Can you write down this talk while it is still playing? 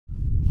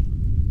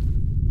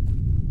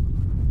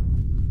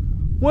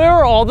Where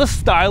are all the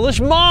stylish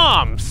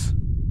moms?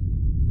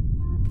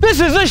 This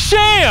is a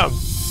sham!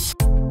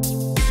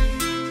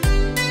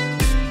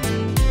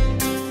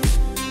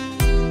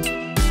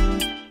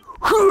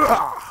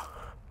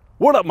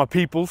 What up, my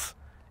peoples?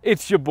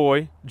 It's your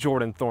boy,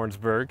 Jordan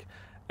Thornsberg,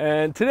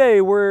 and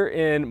today we're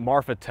in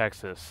Marfa,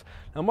 Texas.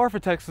 Now, Marfa,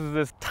 Texas is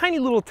this tiny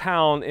little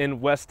town in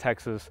West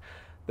Texas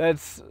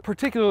that's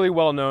particularly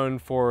well known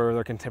for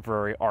their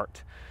contemporary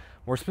art.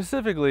 More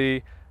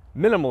specifically,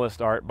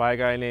 minimalist art by a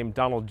guy named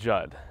Donald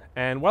Judd.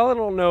 And while I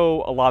don't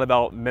know a lot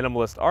about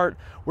minimalist art,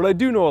 what I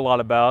do know a lot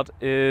about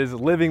is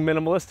living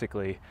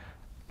minimalistically.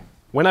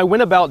 When I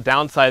went about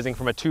downsizing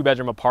from a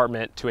 2-bedroom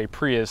apartment to a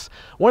Prius,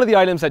 one of the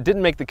items that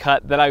didn't make the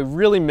cut that I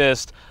really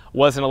missed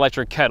was an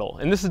electric kettle.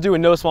 And this is due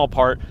in no small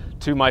part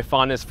to my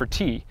fondness for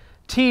tea.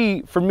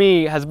 Tea, for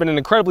me, has been an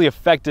incredibly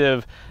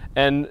effective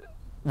and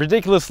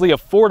ridiculously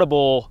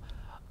affordable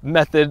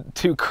method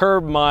to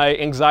curb my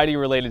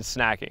anxiety-related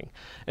snacking.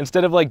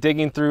 Instead of like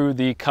digging through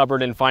the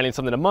cupboard and finding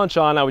something to munch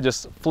on, I would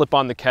just flip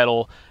on the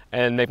kettle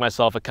and make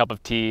myself a cup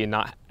of tea and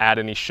not add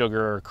any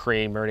sugar or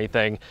cream or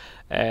anything,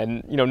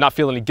 and not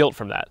feel any guilt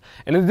from that.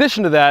 And in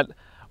addition to that,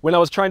 when I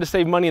was trying to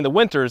save money in the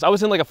winters, I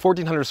was in like a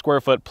 1,400 square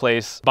foot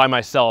place by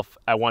myself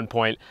at one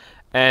point,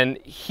 and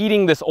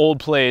heating this old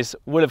place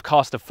would have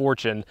cost a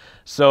fortune.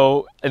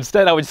 So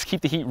instead I would just keep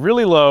the heat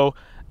really low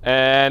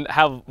and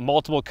have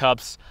multiple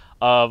cups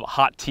of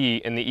hot tea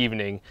in the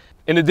evening,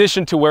 in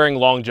addition to wearing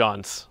long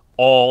johns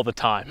all the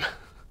time.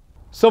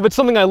 So if it's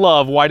something I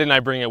love, why didn't I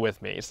bring it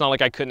with me? It's not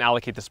like I couldn't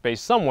allocate the space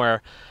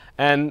somewhere.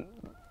 And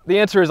the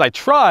answer is I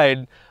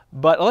tried,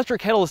 but electric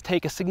kettles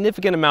take a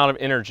significant amount of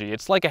energy.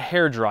 It's like a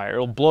hairdryer,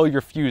 it'll blow your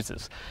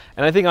fuses.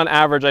 And I think on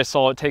average I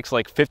saw it takes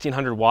like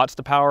 1,500 watts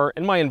to power,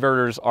 and my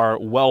inverters are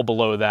well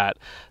below that.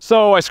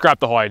 So I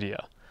scrapped the whole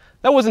idea.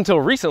 That wasn't until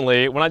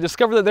recently when I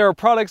discovered that there are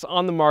products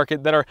on the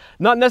market that are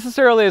not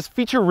necessarily as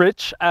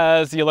feature-rich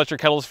as the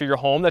electric kettles for your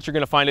home that you're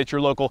gonna find at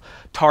your local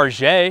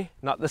Target,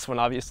 not this one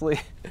obviously,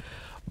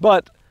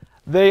 but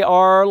they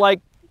are like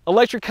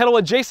electric kettle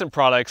adjacent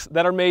products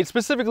that are made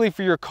specifically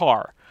for your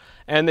car,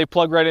 and they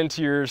plug right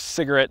into your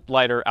cigarette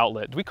lighter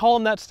outlet. Do we call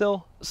them that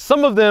still?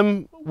 Some of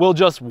them will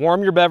just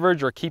warm your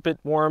beverage or keep it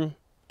warm,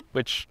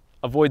 which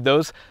avoid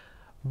those.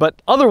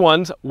 But other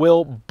ones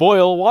will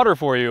boil water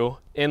for you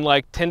in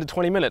like 10 to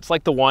 20 minutes,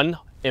 like the one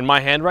in my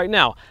hand right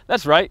now.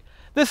 That's right,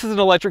 this is an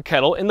electric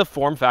kettle in the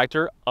form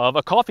factor of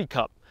a coffee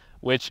cup,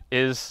 which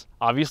is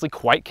obviously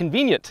quite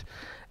convenient.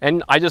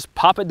 And I just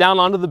pop it down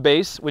onto the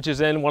base, which is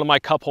in one of my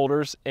cup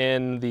holders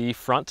in the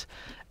front,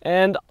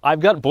 and I've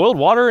got boiled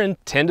water in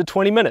 10 to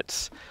 20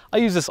 minutes. I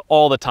use this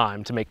all the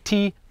time to make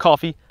tea,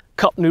 coffee,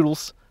 cup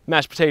noodles,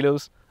 mashed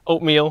potatoes,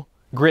 oatmeal,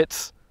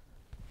 grits,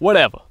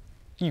 whatever.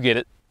 You get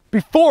it.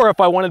 Before, if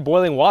I wanted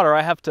boiling water,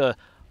 I have to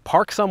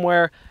park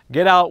somewhere,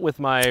 get out with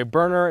my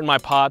burner and my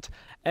pot,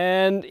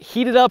 and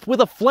heat it up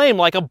with a flame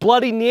like a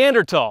bloody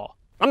Neanderthal.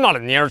 I'm not a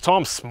Neanderthal,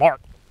 I'm smart.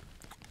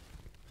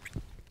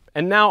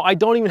 And now I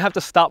don't even have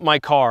to stop my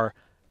car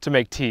to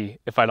make tea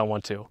if I don't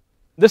want to.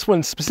 This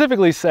one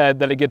specifically said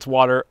that it gets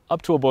water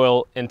up to a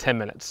boil in 10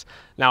 minutes.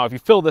 Now, if you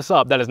fill this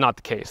up, that is not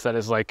the case. That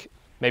is like,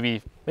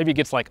 maybe it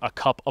gets like a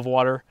cup of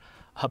water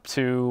up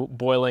to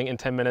boiling in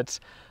 10 minutes.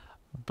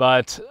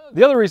 But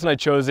the other reason I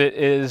chose it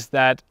is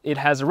that it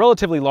has a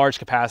relatively large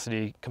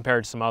capacity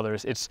compared to some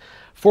others. It's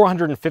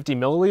 450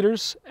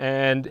 milliliters,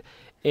 and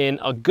in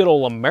a good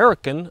old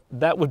American,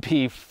 that would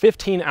be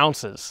 15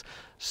 ounces.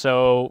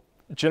 So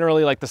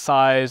generally like the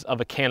size of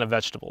a can of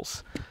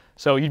vegetables.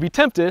 So you'd be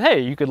tempted, hey,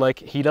 you could like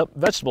heat up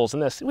vegetables in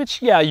this, which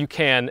yeah, you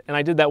can. And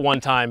I did that one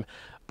time,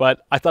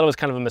 but I thought it was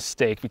kind of a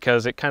mistake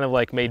because it kind of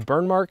like made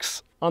burn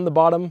marks on the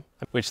bottom,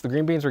 which the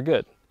green beans are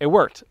good. It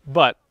worked,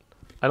 but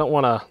I don't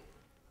want to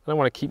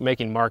keep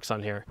making marks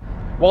on here.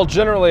 While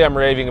generally I'm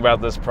raving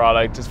about this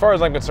product, as far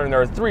as I'm concerned,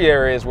 there are 3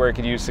 areas where it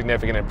could use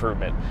significant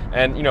improvement.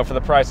 And for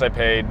the price I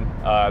paid,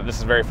 this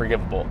is very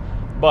forgivable.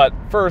 But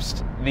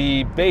first,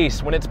 the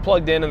base, when it's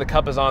plugged in and the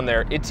cup is on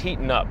there, it's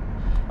heating up.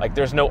 Like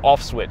there's no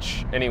off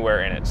switch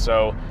anywhere in it.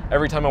 So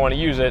every time I want to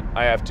use it,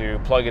 I have to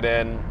plug it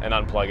in and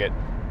unplug it.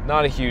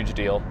 Not a huge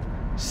deal.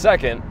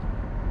 Second,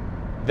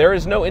 there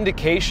is no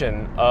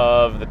indication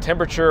of the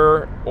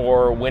temperature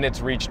or when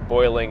it's reached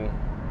boiling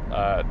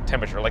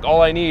temperature. Like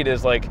all I need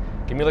is like,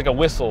 give me like a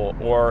whistle,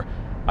 or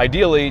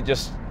ideally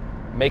just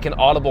make an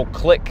audible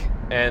click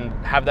and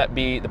have that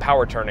be the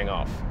power turning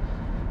off.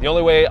 The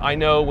only way I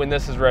know when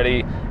this is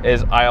ready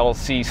is I'll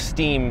see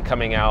steam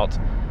coming out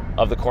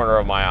of the corner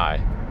of my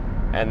eye.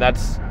 And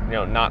that's,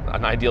 not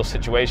an ideal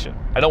situation.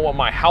 I don't want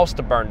my house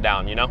to burn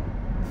down,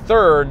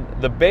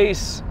 Third, the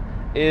base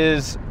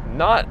is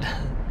not,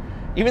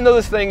 even though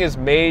this thing is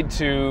made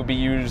to be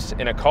used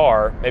in a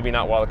car, maybe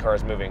not while the car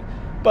is moving,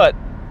 but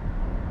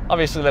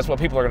obviously that's what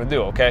people are gonna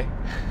do, okay?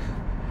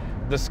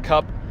 This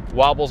cup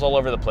wobbles all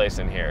over the place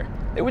in here.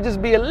 It would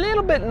just be a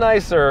little bit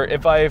nicer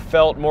if I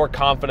felt more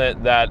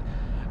confident that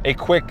a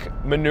quick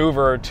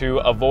maneuver to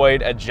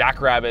avoid a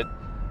jackrabbit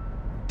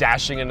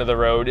dashing into the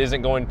road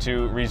isn't going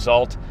to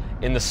result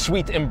in the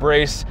sweet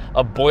embrace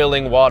of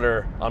boiling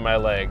water on my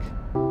leg.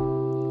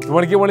 you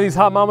want to get one of these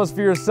hot mamas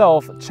for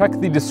yourself, check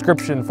the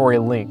description for a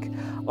link.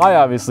 I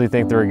obviously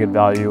think they're a good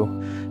value.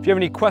 If you have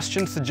any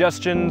questions,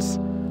 suggestions,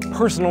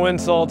 personal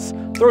insults,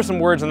 throw some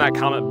words in that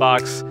comment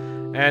box.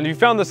 And if you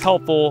found this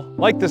helpful,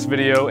 like this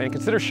video and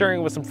consider sharing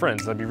it with some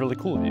friends. That'd be really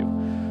cool of you.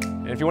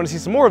 And if you want to see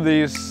some more of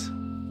these,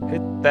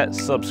 hit that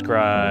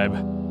subscribe.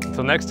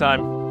 Until next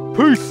time,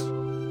 peace!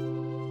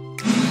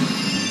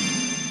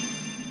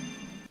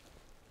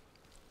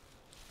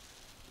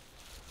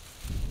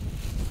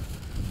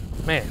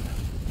 Man,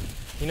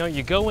 you know,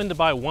 you go in to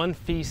buy one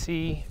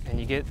feces and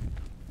you get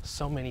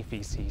so many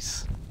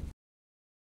feces.